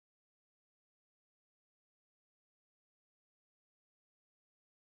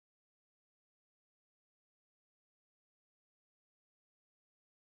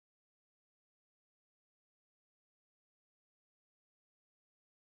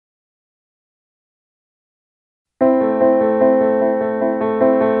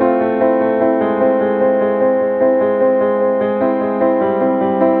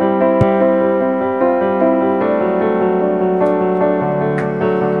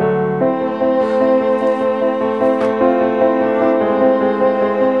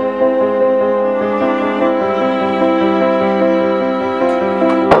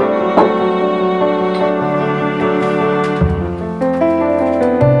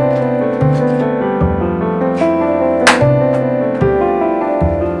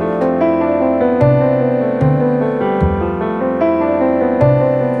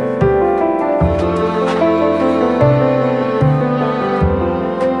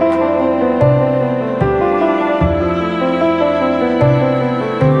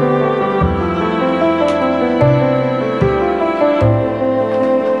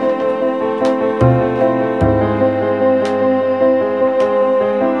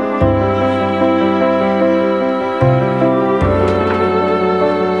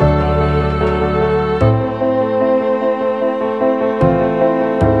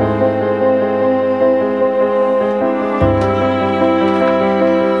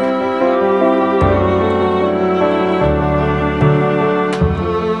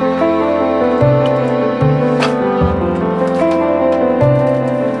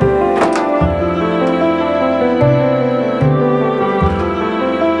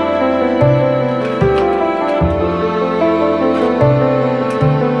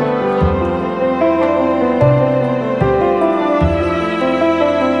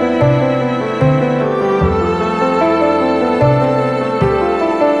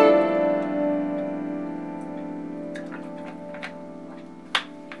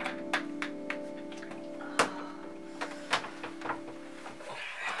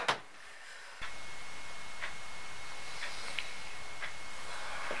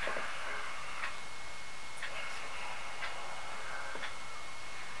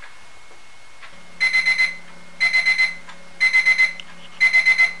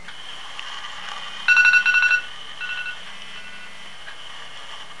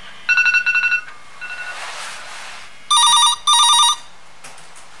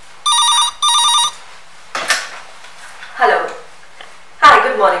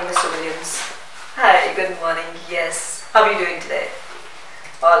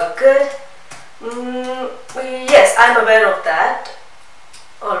good. Yes, I'm aware of that.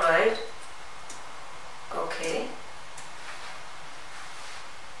 Alright. Okay.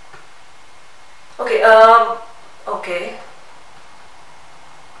 Okay, okay.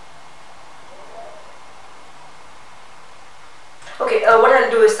 Okay, what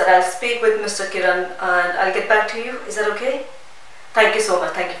I'll do is that I'll speak with Mr. Kiran and I'll get back to you. Is that okay? Thank you so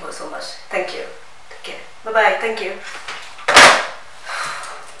much. Thank you so much. Thank you. Take care. Bye-bye. Thank you.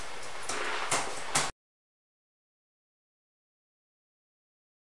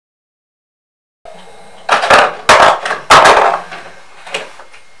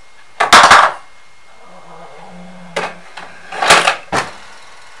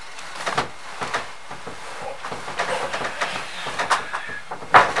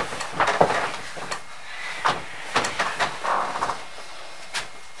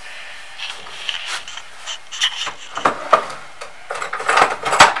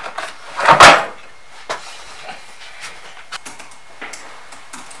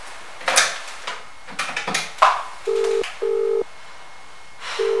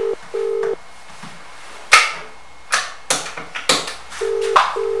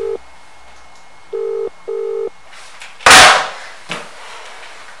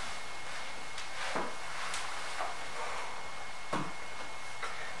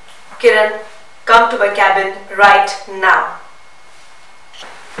 Kiran, come to my cabin right now.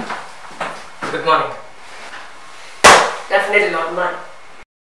 Good morning. Definitely not mine.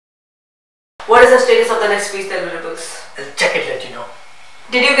 What is the status of the next piece deliverables? I'll check it, let you know.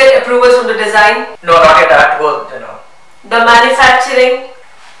 Did you get approvals from the design? No, not yet. I have to go, The manufacturing?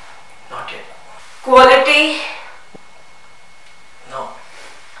 Not yet. Quality? No.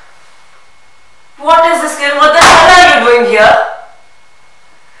 What is this, Kiran? What the hell are you doing here?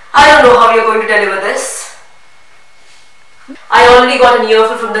 I don't know how you're going to deliver this. I already got an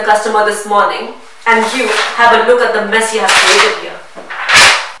earful from the customer this morning, and you have a look at the mess you have created here.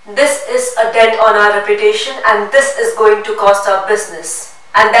 This is a dent on our reputation, and this is going to cost our business.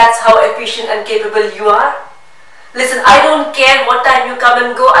 And that's how efficient and capable you are. Listen, I don't care what time you come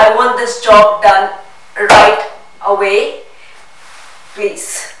and go. I want this job done right away.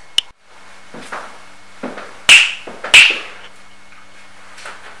 Please.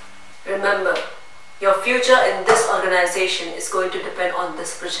 Remember, your future in this organization is going to depend on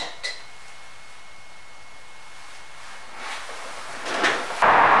this project.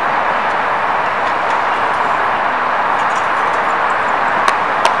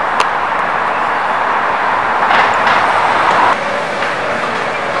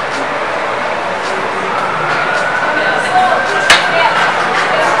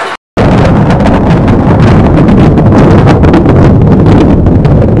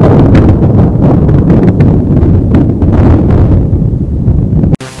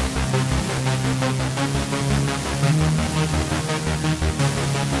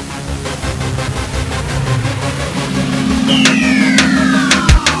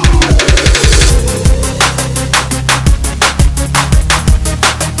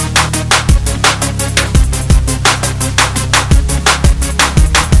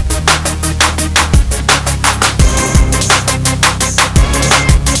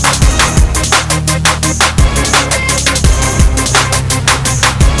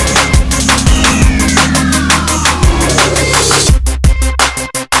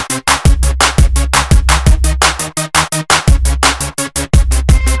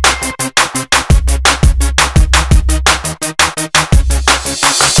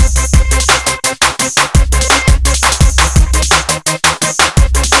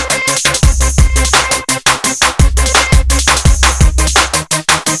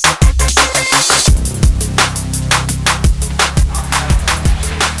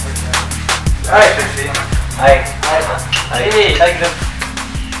 Hi, Tracy. Hi. Hi. Hey, hi, Kiran.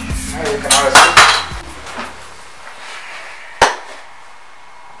 Hi, you can have a seat.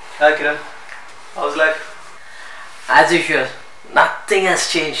 Hi, Kiran. How's life? As usual, nothing has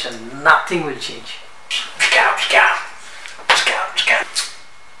changed and nothing will change.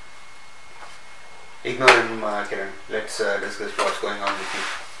 Ignore him, Kiran. Let's discuss what's going on with you.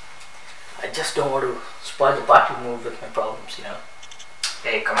 I just don't want to spoil the party mood with my problems,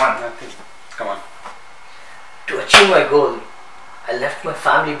 Hey, come on. Nothing. Come on. To achieve my goal, I left my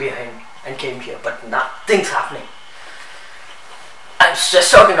family behind and came here, but nothing's happening. I'm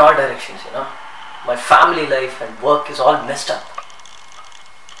stressed out in all directions, My family life and work is all messed up.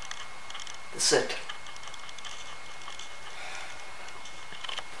 That's it.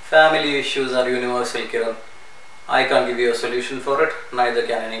 Family issues are universal, Kiran. I can't give you a solution for it, neither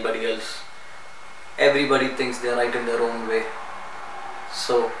can anybody else. Everybody thinks they're right in their own way.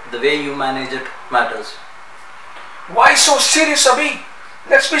 So the way you manage it matters. Why so serious, Abhi?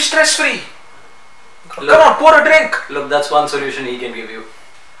 Let's be stress-free. Come Look. on, pour a drink. Look, that's one solution he can give you.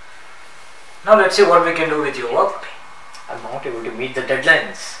 Now let's see what we can do with your work. I'm not able to meet the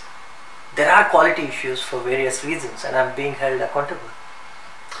deadlines. There are quality issues for various reasons and I'm being held accountable.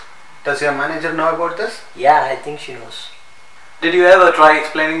 Does your manager know about this? Yeah, I think she knows. Did you ever try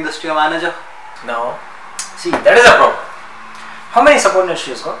explaining this to your manager? No. See, that is a problem. How many subordinates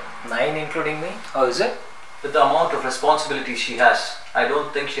she has got? 9 including me. Oh, is it? With the amount of responsibility she has, I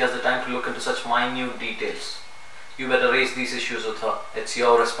don't think she has the time to look into such minute details. You better raise these issues with her. It's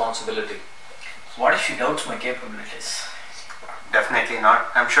your responsibility. What if she doubts my capabilities? Definitely not.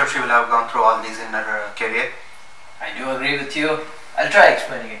 I'm sure she will have gone through all these in her career. I do agree with you. I'll try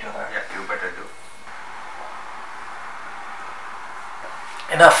explaining it to her. Yeah, you better do.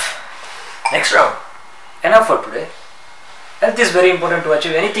 Enough. Next round. Enough for today. Health is very important to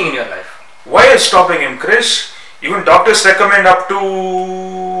achieve anything in your life. Why are you stopping him, Chris? Even doctors recommend up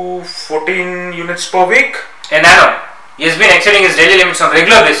to 14 units per week. Hey Nano, he has been exceeding his daily limits on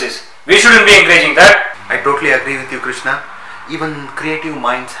regular basis. We shouldn't be encouraging that. I totally agree with you, Krishna. Even creative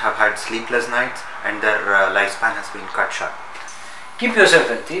minds have had sleepless nights and their lifespan has been cut short. Keep yourself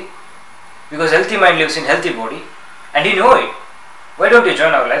healthy, because healthy mind lives in healthy body, and you know it. Why don't you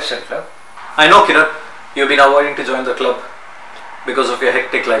join our lifestyle club? I know, Kiran, you've been avoiding to join the club because of your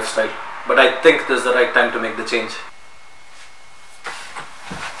hectic lifestyle. But I think this is the right time to make the change.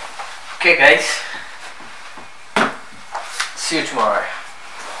 Okay guys. See you tomorrow.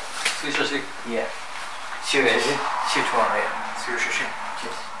 See you, Shashi. Yeah. See you guys. See you tomorrow. Yeah. See you, Shashi.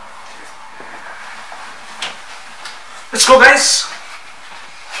 Cheers. Let's go, guys.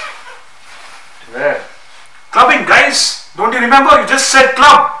 Where? Clubbing, guys. Don't you remember? You just said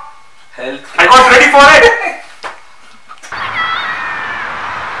club. Health. I got ready for it.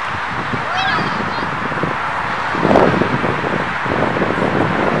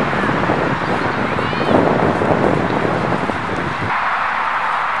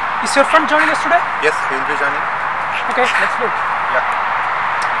 Is your friend joining us today? Yes, he will be joining. Okay, let's look.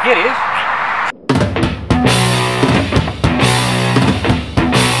 Yeah. Here he is.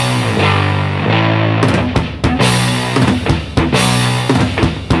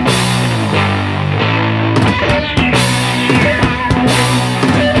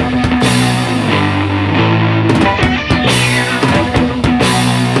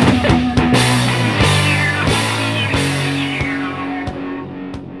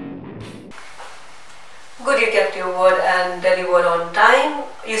 Good, you kept your word and delivered on time.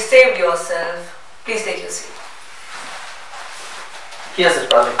 You saved yourself. Please take your seat. Here's the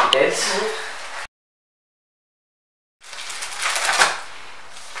product details.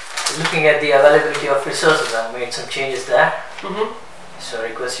 Looking at the availability of resources, I've made some changes there. So I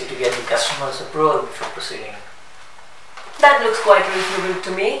request you to get the customer's approval before proceeding. That looks quite reasonable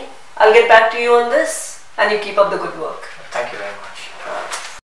to me. I'll get back to you on this and you keep up the good work. Thank you very much.